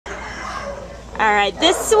Alright,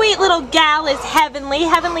 this sweet little gal is Heavenly.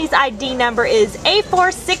 Heavenly's ID number is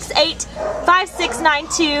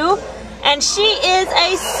A4685692. And she is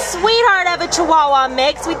a sweetheart of a Chihuahua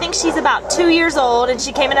mix. We think she's about 2 years old, and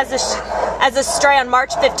she came in as a stray on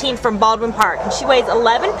March 15th from Baldwin Park. And she weighs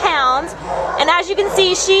 11 pounds, and as you can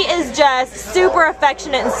see, she is just super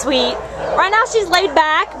affectionate and sweet. Right now she's laid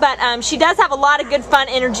back, but she does have a lot of good fun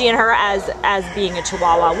energy in her as being a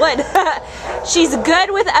Chihuahua would. She's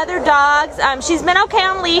good with other dogs. She's been okay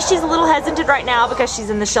on leash. She's a little hesitant right now because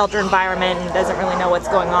she's in the shelter environment and doesn't really know what's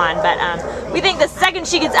going on, but we think the second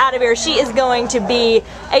she gets out of here, she is going to be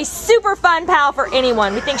a super fun pal for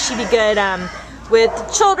anyone. We think she'd be good with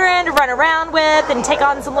children to run around with and take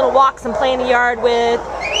on some little walks and play in the yard with.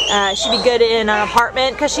 She'd be good in an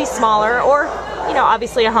apartment because she's smaller, or, you know,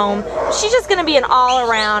 obviously a home. She's just going to be an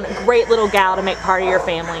all-around great little gal to make part of your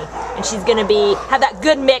family. And she's going to have that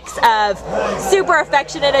good mix of super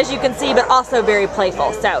affectionate, as you can see, but also very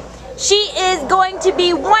playful. So she is going to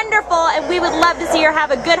be wonderful, and we would love to see her have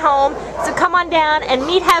a good home. So come on down and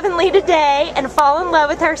meet Heavenly today and fall in love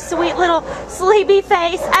with her sweet little sleepy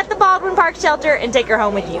face at the Baldwin Park shelter and take her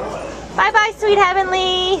home with you. Bye-bye, sweet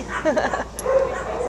Heavenly.